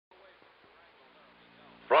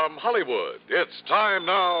From Hollywood, it's time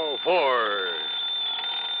now for...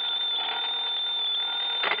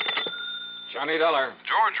 Johnny Dollar.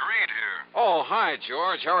 George Reed here. Oh, hi,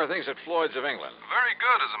 George. How are things at Floyd's of England? Very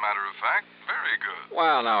good, as a matter of fact. Very good.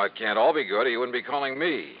 Well, now, it can't all be good, or you wouldn't be calling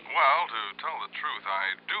me. Well, to tell the truth,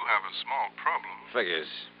 I do have a small problem. Figures.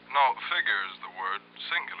 No, figure is the word,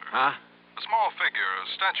 singular. Huh? A small figure, a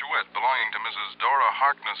statuette belonging to Mrs. Dora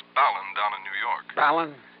Harkness Ballon down in New York.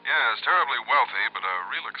 Ballon? Yes, terribly wealthy, but a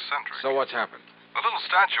real eccentric. So what's happened? The little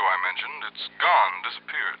statue I mentioned, it's gone,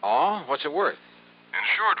 disappeared. Oh? What's it worth?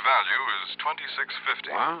 Insured value is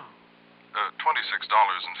 $26.50. Wow. $26.50.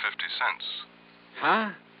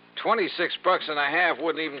 Huh? $26.50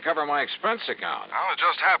 wouldn't even cover my expense account. Well, it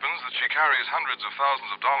just happens that she carries hundreds of thousands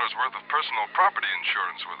of dollars worth of personal property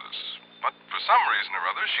insurance with us. But for some reason or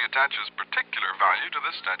other, she attaches particular value to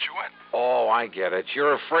this statuette. Oh, I get it.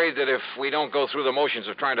 You're afraid that if we don't go through the motions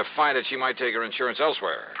of trying to find it, she might take her insurance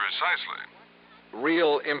elsewhere. Precisely.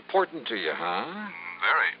 Real important to you, huh?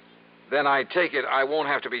 Very. Then I take it I won't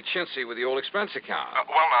have to be chintzy with the old expense account.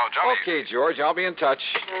 Well, now, Johnny... Okay, George, I'll be in touch.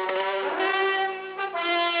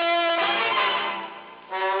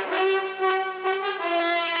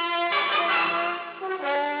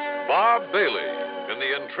 Bob Bailey in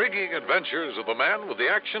the intriguing adventures of the man with the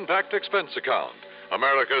action-packed expense account.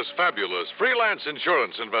 America's fabulous freelance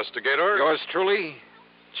insurance investigator. Yours truly,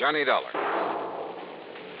 Johnny Dollar.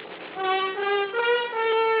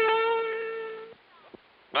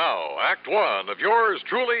 Now, Act One of yours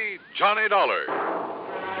truly, Johnny Dollar.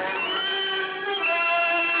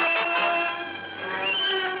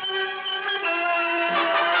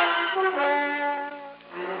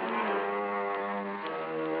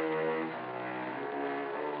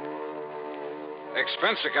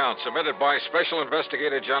 Expense account submitted by Special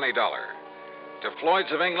Investigator Johnny Dollar to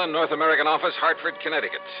Floyd's of England, North American Office, Hartford,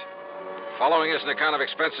 Connecticut. Following is an account of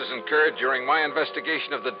expenses incurred during my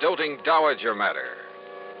investigation of the doting Dowager matter.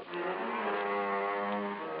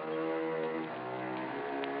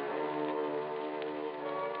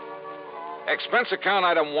 Expense account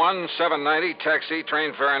item 1, $7.90, taxi,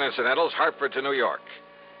 train fare, and incidentals, Hartford to New York.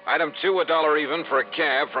 Item 2, $1 even for a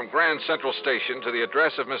cab from Grand Central Station to the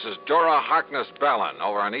address of Mrs. Dora Harkness Ballon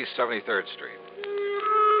over on East 73rd Street.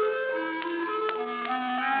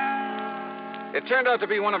 It turned out to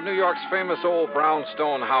be one of New York's famous old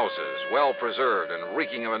brownstone houses, well preserved and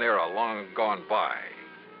reeking of an era long gone by.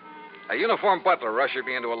 A uniformed butler ushered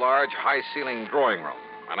me into a large, high-ceilinged drawing room,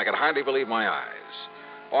 and I could hardly believe my eyes.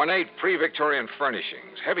 Ornate pre-Victorian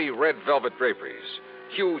furnishings, heavy red velvet draperies,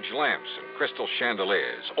 huge lamps and crystal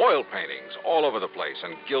chandeliers, oil paintings all over the place,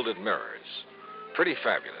 and gilded mirrors. Pretty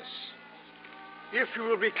fabulous. If you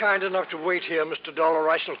will be kind enough to wait here, Mr. Dollar,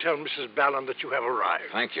 I shall tell Mrs. Ballon that you have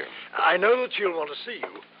arrived. Thank you. I know that she'll want to see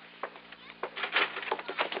you.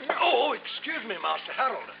 Oh, excuse me, Master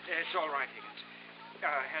Harold. It's all right, Higgins.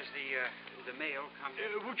 Has the mail come?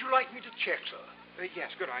 Would you like me to check, sir?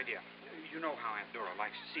 Yes, good idea. You know how Aunt Dora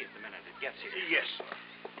likes to see it the minute it gets here. Yes, sir.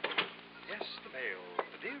 Yes, the mail.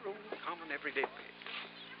 The dear old common everyday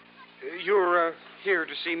page. You're here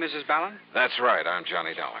to see Mrs. Ballon? That's right. I'm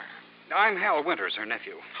Johnny Dollar. I'm Hal Winters, her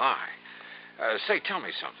nephew. Hi. Say, tell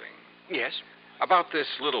me something. Yes? About this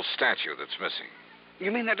little statue that's missing.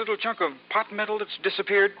 You mean that little chunk of pot metal that's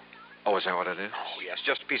disappeared? Oh, is that what it is? Oh, yes,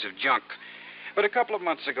 just a piece of junk. But a couple of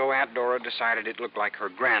months ago, Aunt Dora decided it looked like her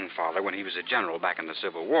grandfather when he was a general back in the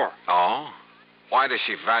Civil War. Oh? Why does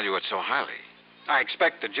she value it so highly? I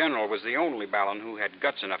expect the general was the only Ballon who had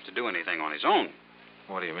guts enough to do anything on his own.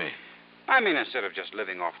 What do you mean? I mean, instead of just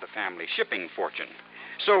living off the family shipping fortune.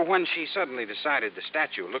 So when she suddenly decided the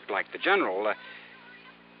statue looked like the general,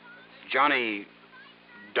 Johnny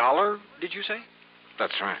Dollar, did you say?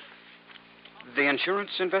 That's right. The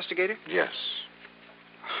insurance investigator? Yes.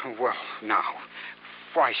 Well, now,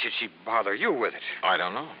 why should she bother you with it? I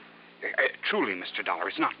don't know. Truly, Mr. Dollar,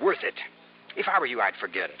 it's not worth it. If I were you, I'd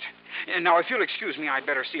forget it. Now, if you'll excuse me, I'd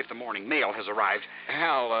better see if the morning mail has arrived.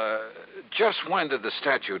 Hal, just when did the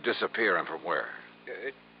statue disappear and from where?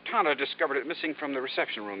 Tana discovered it missing from the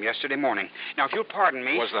reception room yesterday morning. Now, if you'll pardon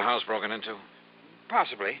me... Was the house broken into?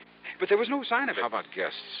 Possibly. But there was no sign of it. How about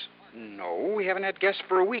guests? No, we haven't had guests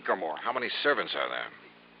for a week or more. How many servants are there?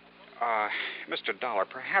 Mr. Dollar,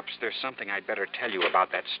 perhaps there's something I'd better tell you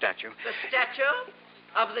about that statue. The statue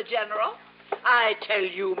of the general? I tell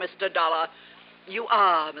you, Mr. Dollar, you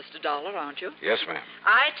are Mr. Dollar, aren't you? Yes, ma'am.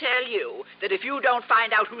 I tell you that if you don't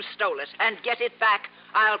find out who stole it and get it back,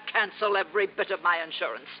 I'll cancel every bit of my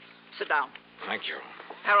insurance. Sit down. Thank you.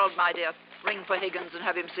 Harold, my dear, ring for Higgins and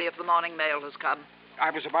have him see if the morning mail has come. I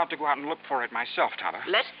was about to go out and look for it myself, Tonto.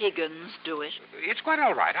 Let Higgins do it. It's quite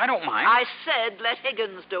all right. I don't mind. I said let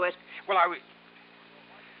Higgins do it. Well,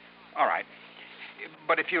 all right.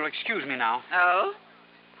 But if you'll excuse me now. Oh?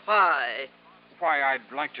 Why? Why, I'd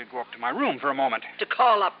like to go up to my room for a moment. To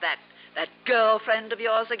call up that girlfriend of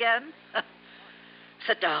yours again?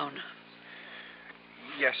 Sit down.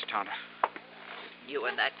 Yes, Tonto. You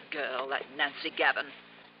and that girl, that Nancy Gavin.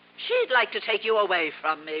 She'd like to take you away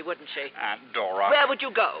from me, wouldn't she? Aunt Dora. Where would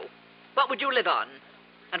you go? What would you live on?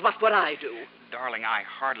 And what would I do? Darling, I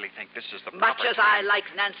hardly think this is the Much proper as I time. like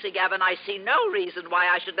Nancy Gavin, I see no reason why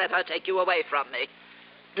I should let her take you away from me.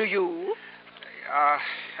 Do you?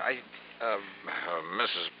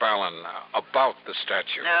 Mrs. Ballin, about the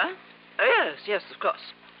statue. Yes, of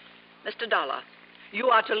course. Mr. Dollar, you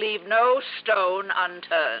are to leave no stone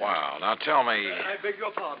unturned. Wow, now tell me. I beg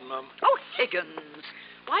your pardon, ma'am. Oh, Higgins,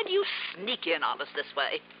 why do you sneak in on us this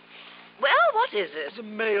way? Well, what is it? The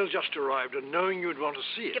mail just arrived, and knowing you'd want to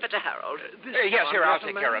see it. Give it to Harold. Yes, here, I'll letter,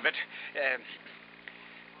 take ma'am? care of it.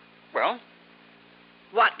 Well?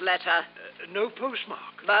 What letter? No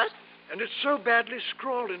postmark. But? And it's so badly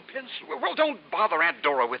scrawled in pencil. Well, don't bother Aunt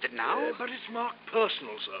Dora with it now. But it's marked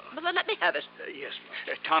personal, sir. Well, then let me have it. Yes,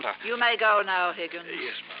 ma'am. Tonto. You may go now, Higgins.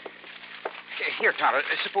 Yes, ma'am. Here, Tonto,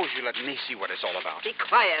 suppose you let me see what it's all about. Be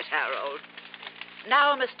quiet, Harold.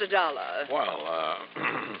 Now, Mr. Dollar. Well,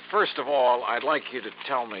 first of all, I'd like you to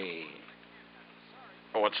tell me.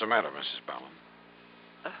 Oh, what's the matter, Mrs. Ballin?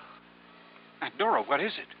 Aunt Dora, what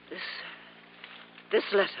is it? This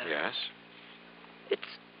letter. Yes?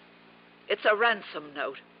 It's a ransom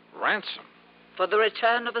note Ransom? for the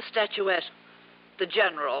return of the statuette, the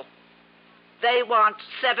general. They want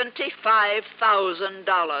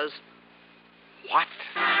 $75,000. What?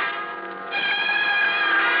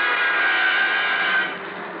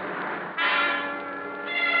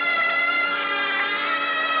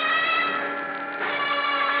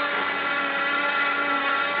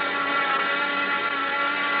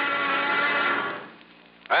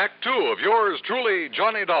 Act two of yours truly,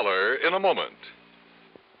 Johnny Dollar, in a moment.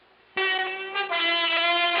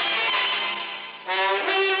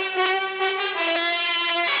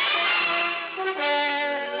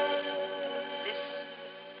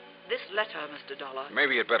 This letter, Mr. Dollar.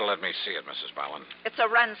 Maybe you'd better let me see it, Mrs. Ballin. It's a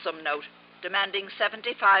ransom note demanding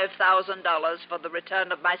 $75,000 for the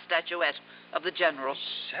return of my statuette of the general.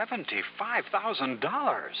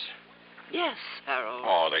 $75,000? Yes, Harold.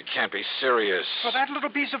 Oh, they can't be serious. For that little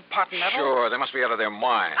piece of pot metal? Sure, they must be out of their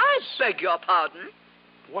minds. I beg your pardon.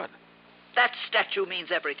 What? That statue means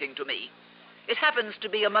everything to me. It happens to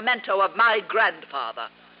be a memento of my grandfather,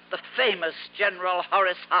 the famous General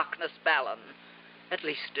Horace Harkness Ballin. At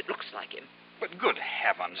least it looks like him. But good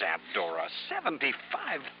heavens, Aunt Dora,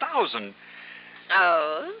 $75,000.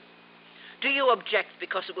 Oh? Do you object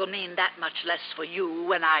because it will mean that much less for you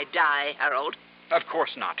when I die, Harold? Of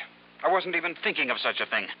course not. I wasn't even thinking of such a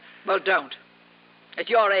thing. Well, don't. At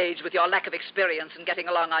your age, with your lack of experience in getting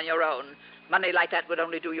along on your own, money like that would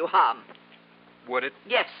only do you harm. Would it?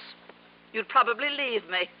 Yes. You'd probably leave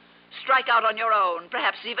me, strike out on your own,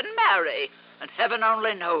 perhaps even marry, and heaven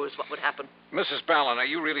only knows what would happen. Mrs. Ballin, are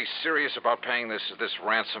you really serious about paying this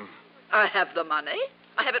ransom? I have the money.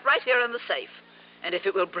 I have it right here in the safe. And if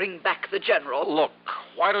it will bring back the general... Look,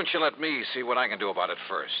 why don't you let me see what I can do about it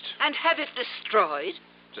first? And have it destroyed?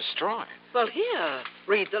 Destroy? Well, here,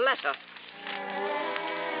 read the letter.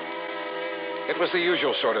 It was the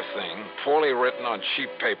usual sort of thing, poorly written on cheap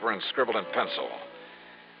paper and scribbled in pencil.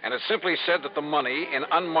 And it simply said that the money in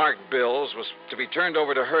unmarked bills was to be turned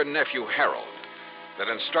over to her nephew, Harold. That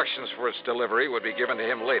instructions for its delivery would be given to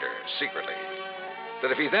him later, secretly.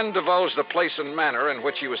 That if he then divulged the place and manner in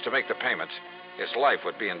which he was to make the payment, his life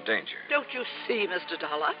would be in danger. Don't you see, Mr.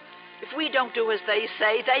 Dollar? If we don't do as they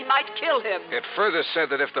say, they might kill him. It further said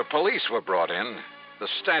that if the police were brought in, the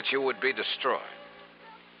statue would be destroyed.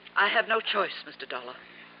 I have no choice, Mr. Dollar.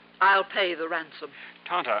 I'll pay the ransom.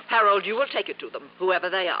 Tonto. Harold, you will take it to them, whoever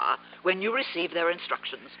they are, when you receive their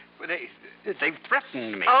instructions. They've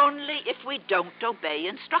threatened me. Only if we don't obey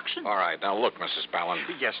instructions. All right, now look, Mrs. Ballin.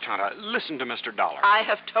 Yes, Tonto. Listen to Mr. Dollar. I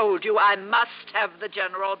have told you I must have the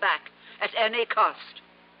general back at any cost.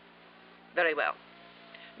 Very well.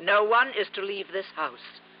 No one is to leave this house,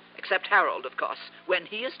 except Harold, of course, when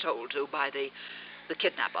he is told to by the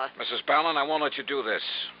kidnapper. Mrs. Ballin, I won't let you do this.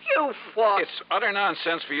 You what? It's utter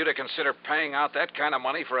nonsense for you to consider paying out that kind of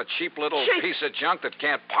money for a cheap little Cheap? piece of junk that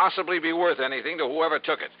can't possibly be worth anything to whoever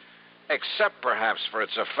took it. Except, perhaps, for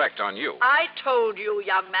its effect on you. I told you,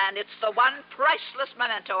 young man, it's the one priceless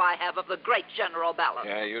memento I have of the great General Ballin.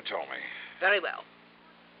 Yeah, you told me. Very well.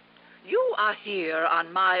 You are here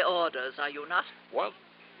on my orders, are you not? Well,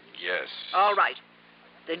 yes. All right.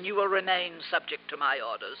 Then you will remain subject to my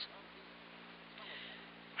orders.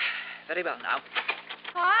 Very well now.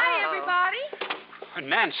 Hi, Oh. everybody.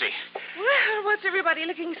 Nancy. Well, what's everybody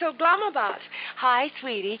looking so glum about? Hi,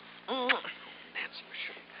 sweetie.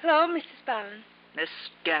 Hello, Mrs. Ballin. Miss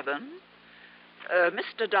Gavin?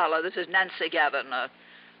 Mr. Dollar, this is Nancy Gavin, a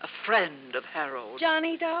friend of Harold.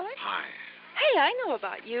 Johnny, darling? Hi. Hey, I know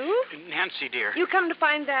about you. Nancy, dear. You come to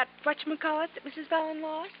find that whatchamacallit that Mrs. Ballin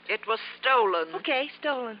lost? It was stolen. Okay,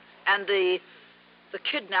 stolen. And the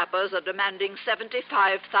kidnappers are demanding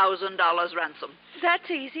 $75,000 ransom.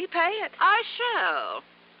 That's easy. Pay it. I shall.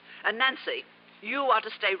 And Nancy, you are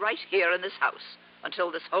to stay right here in this house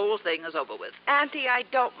until this whole thing is over with. Auntie, I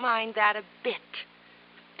don't mind that a bit.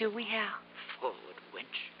 Do we, Hal? Forward,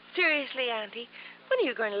 wench. Seriously, Auntie, when are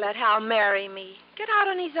you going to let Hal marry me? Get out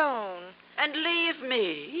on his own. And leave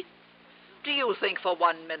me? Do you think for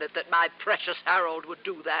 1 minute that my precious Harold would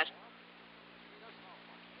do that?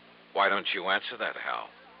 Why don't you answer that, Hal?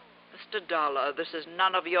 Mr. Dollar, this is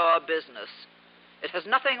none of your business. It has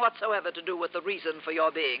nothing whatsoever to do with the reason for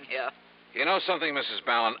your being here. You know something, Mrs.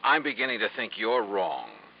 Ballin? I'm beginning to think you're wrong.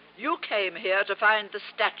 You came here to find the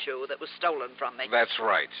statue that was stolen from me. That's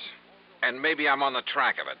right. And maybe I'm on the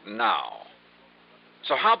track of it now.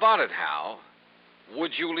 So how about it, Hal?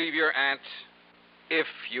 Would you leave your aunt if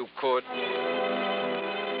you could? It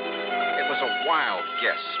was a wild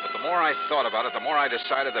guess, but the more I thought about it, the more I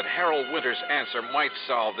decided that Harold Winter's answer might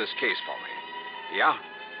solve this case for me. Yeah?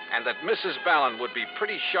 And that Mrs. Ballin would be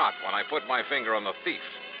pretty shocked when I put my finger on the thief,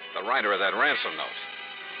 the writer of that ransom note.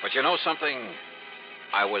 But you know something?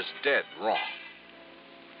 I was dead wrong.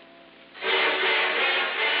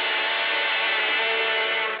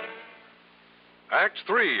 Act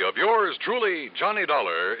 3 of yours truly, Johnny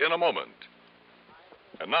Dollar, in a moment.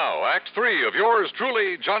 And now, Act 3 of yours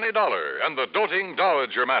truly, Johnny Dollar, and the doting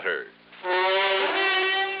Dowager matter.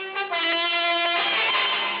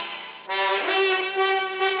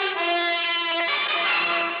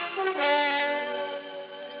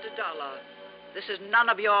 Mr. Dollar, this is none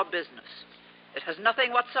of your business. It has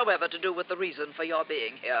nothing whatsoever to do with the reason for your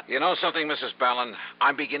being here. You know something, Mrs. Ballin?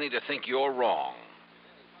 I'm beginning to think you're wrong.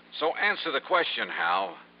 So answer the question,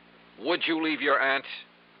 Hal. Would you leave your aunt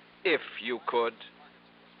if you could?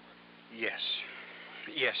 Yes.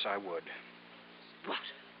 Yes, I would. What?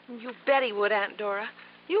 You bet he would, Aunt Dora.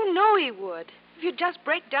 You know he would. If you'd just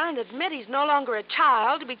break down and admit he's no longer a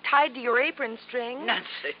child to be tied to your apron string.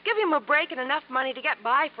 Nancy. Give him a break and enough money to get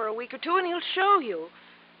by for a week or two, and he'll show you.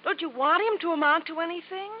 Don't you want him to amount to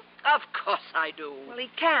anything? Of course I do. Well, he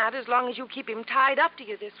can't as long as you keep him tied up to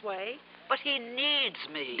you this way. But he needs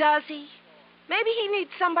me. Does he? Maybe he needs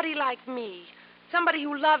somebody like me. Somebody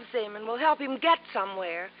who loves him and will help him get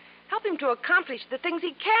somewhere. Help him to accomplish the things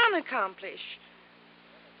he can accomplish.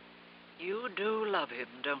 You do love him,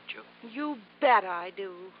 don't you? You bet I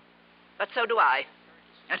do. But so do I.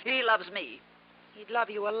 And he loves me. He'd love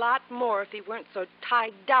you a lot more if he weren't so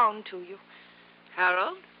tied down to you.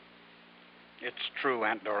 Harold? It's true,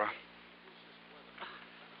 Aunt Dora.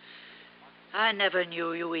 I never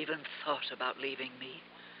knew you even thought about leaving me.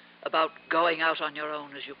 About going out on your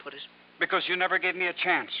own, as you put it. Because you never gave me a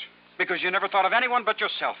chance. Because you never thought of anyone but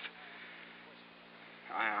yourself.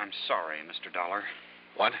 I'm sorry, Mr. Dollar.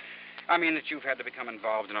 What? I mean that you've had to become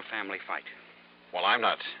involved in a family fight. Well, I'm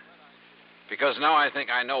not. Because now I think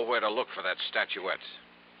I know where to look for that statuette.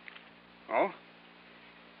 Oh?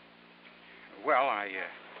 Well, I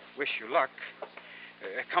wish you luck.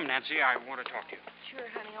 Come, Nancy, I want to talk to you. Sure,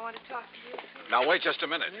 honey, I want to talk to you, too. Now, wait just a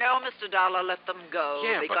minute. No, Mr. Dollar, let them go.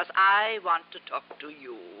 Yeah, because I want to talk to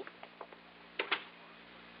you.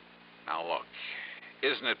 Now, look.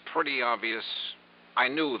 Isn't it pretty obvious? I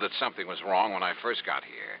knew that something was wrong when I first got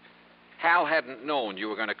here. Hal hadn't known you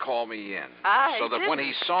were going to call me in. So that when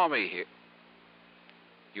he saw me here...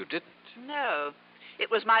 You didn't? No. It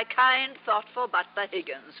was my kind, thoughtful butler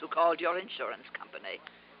Higgins who called your insurance company.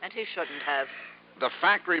 And he shouldn't have. The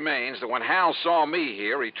fact remains that when Hal saw me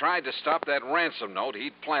here, he tried to stop that ransom note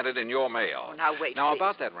he'd planted in your mail. Oh, now, wait, Now, please.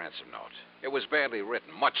 about that ransom note. It was badly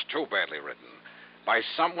written, much too badly written, by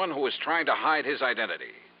someone who was trying to hide his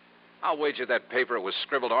identity. I'll wager that paper it was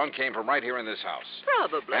scribbled on came from right here in this house.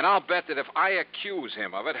 Probably. And I'll bet that if I accuse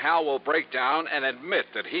him of it, Hal will break down and admit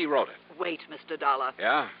that he wrote it. Wait, Mr. Dollar.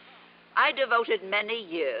 Yeah? I devoted many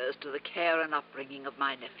years to the care and upbringing of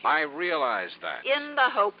my nephew. I realize that. In the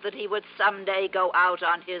hope that he would someday go out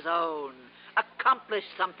on his own, accomplish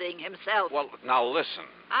something himself. Well, now listen.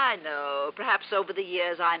 I know. Perhaps over the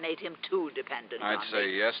years I made him too dependent on I'd say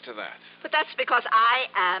me. yes to that. But that's because I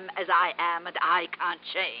am as I am and I can't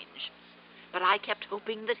change. But I kept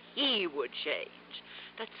hoping that he would change.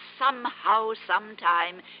 That somehow,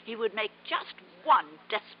 sometime, he would make just one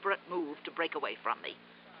desperate move to break away from me.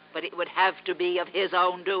 But it would have to be of his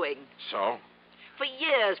own doing. So? For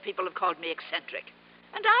years, people have called me eccentric,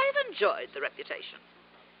 and I've enjoyed the reputation.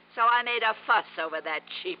 So I made a fuss over that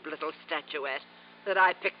cheap little statuette that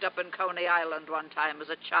I picked up in Coney Island one time as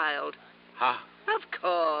a child. Huh? Of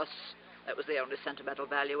course. That was the only sentimental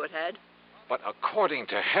value it had. But according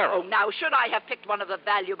to Oh, Harold... now, should I have picked one of the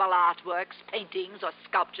valuable artworks, paintings, or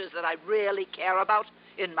sculptures that I really care about,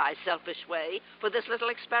 in my selfish way, for this little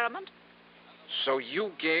experiment? So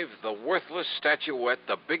you gave the worthless statuette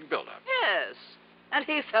the big build-up? Yes, and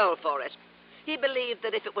he fell for it. He believed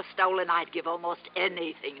that if it was stolen, I'd give almost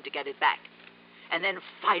anything to get it back. And then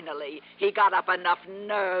finally, he got up enough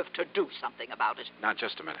nerve to do something about it. Now,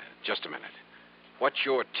 just a minute. What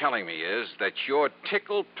you're telling me is that you're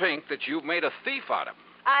tickled pink that you've made a thief out of him.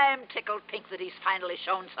 I'm tickled pink that he's finally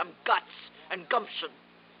shown some guts and gumption.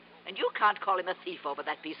 And you can't call him a thief over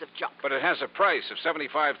that piece of junk. But it has a price of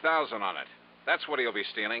 $75,000 on it. That's what he'll be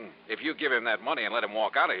stealing if you give him that money and let him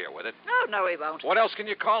walk out of here with it. No, he won't. What else can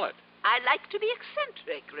you call it? I like to be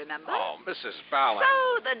eccentric, remember? Oh, Mrs. Ballard.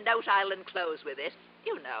 So the note I'll enclose with it,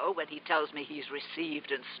 you know, when he tells me he's received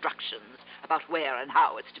instructions about where and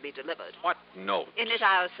how it's to be delivered. What note? In it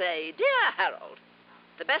I'll say, Dear Harold,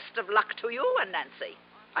 the best of luck to you and Nancy.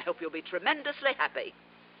 I hope you'll be tremendously happy.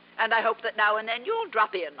 And I hope that now and then you'll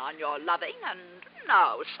drop in on your loving and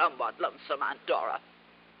now somewhat lonesome Aunt Dora.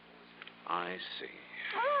 I see.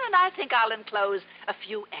 Oh, and I think I'll enclose a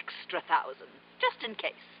few extra thousand, just in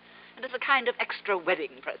case. And as a kind of extra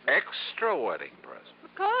wedding present. Extra wedding present?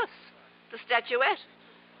 Of course. The statuette.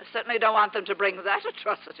 I certainly don't want them to bring that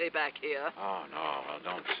atrocity back here. Oh, no, well,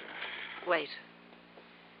 don't... Wait.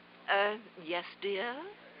 Yes, dear?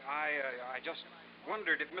 I just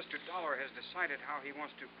wondered if Mr. Dollar has decided how he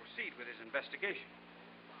wants to proceed with his investigation.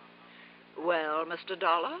 Well, Mr.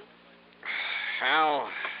 Dollar? Hal,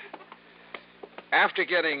 after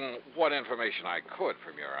getting what information I could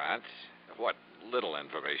from your aunt, what little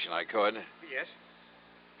information I could... Yes?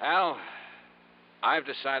 Hal, I've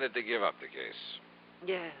decided to give up the case.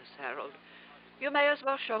 Yes, Harold. You may as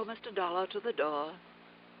well show Mr. Dollar to the door.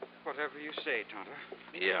 Whatever you say, Tonto.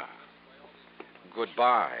 Yeah.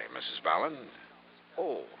 Goodbye, Mrs. Ballard.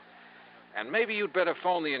 Oh, and maybe you'd better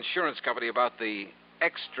phone the insurance company about the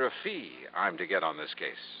extra fee I'm to get on this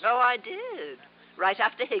case. Oh, I did. Right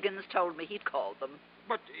after Higgins told me he'd called them.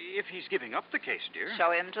 But if he's giving up the case, dear...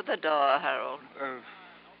 Show him to the door, Harold.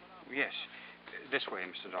 Yes. This way,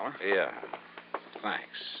 Mr. Dollar. Yeah. Thanks.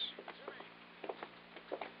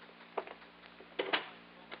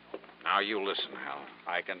 Now you listen, Hal.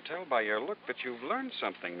 I can tell by your look that you've learned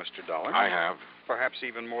something, Mr. Dollar. I have. Perhaps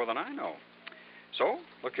even more than I know. So,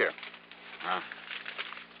 look here. Huh?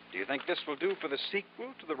 Do you think this will do for the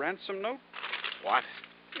sequel to the ransom note? What?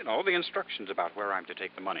 You know, the instructions about where I'm to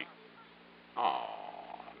take the money. Oh,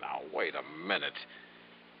 now wait a minute.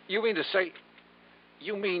 You mean to say...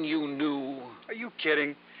 You mean you knew... Are you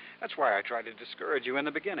kidding? That's why I tried to discourage you in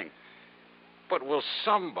the beginning. But will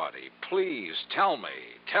somebody please tell me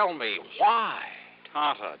why?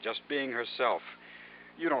 Tata, just being herself.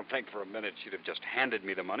 You don't think for a minute she'd have just handed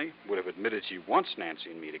me the money, would have admitted she wants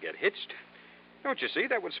Nancy and me to get hitched. Don't you see?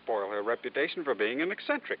 That would spoil her reputation for being an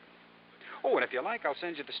eccentric. Oh, and if you like, I'll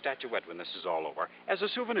send you the statuette when this is all over, as a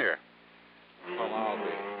souvenir. Well, I'll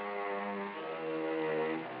be...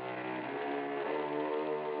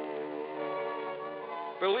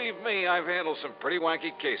 Believe me, I've handled some pretty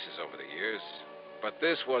wanky cases over the years. But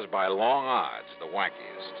this was by long odds the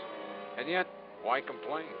wankiest. And yet, why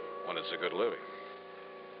complain when it's a good living?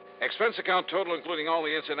 Expense account total, including all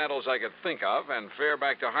the incidentals I could think of, and fare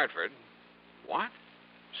back to Hartford. What?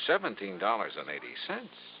 $17.80.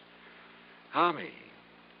 Tommy.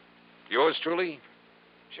 Yours truly,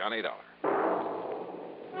 Johnny Dollar.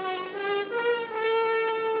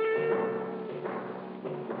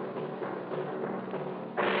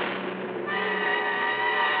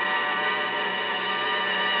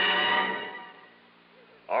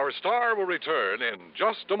 Our star will return in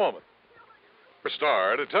just a moment. Our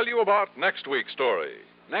star to tell you about next week's story.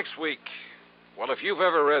 Next week, well, if you've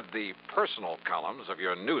ever read the personal columns of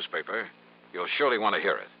your newspaper, you'll surely want to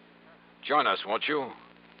hear it. Join us, won't you?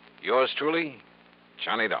 Yours truly,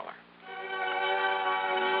 Johnny Dollar.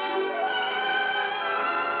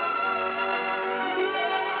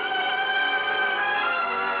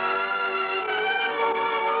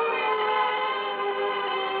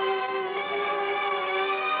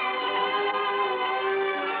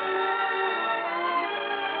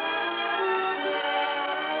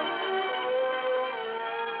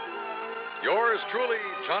 Yours truly,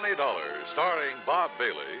 Johnny Dollar, starring Bob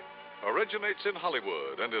Bailey, originates in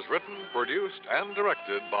Hollywood and is written, produced, and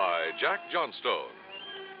directed by Jack Johnstone.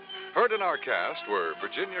 Heard in our cast were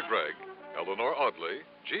Virginia Gregg, Eleanor Audley,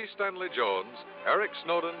 G. Stanley Jones, Eric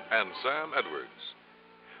Snowden, and Sam Edwards.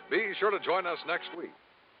 Be sure to join us next week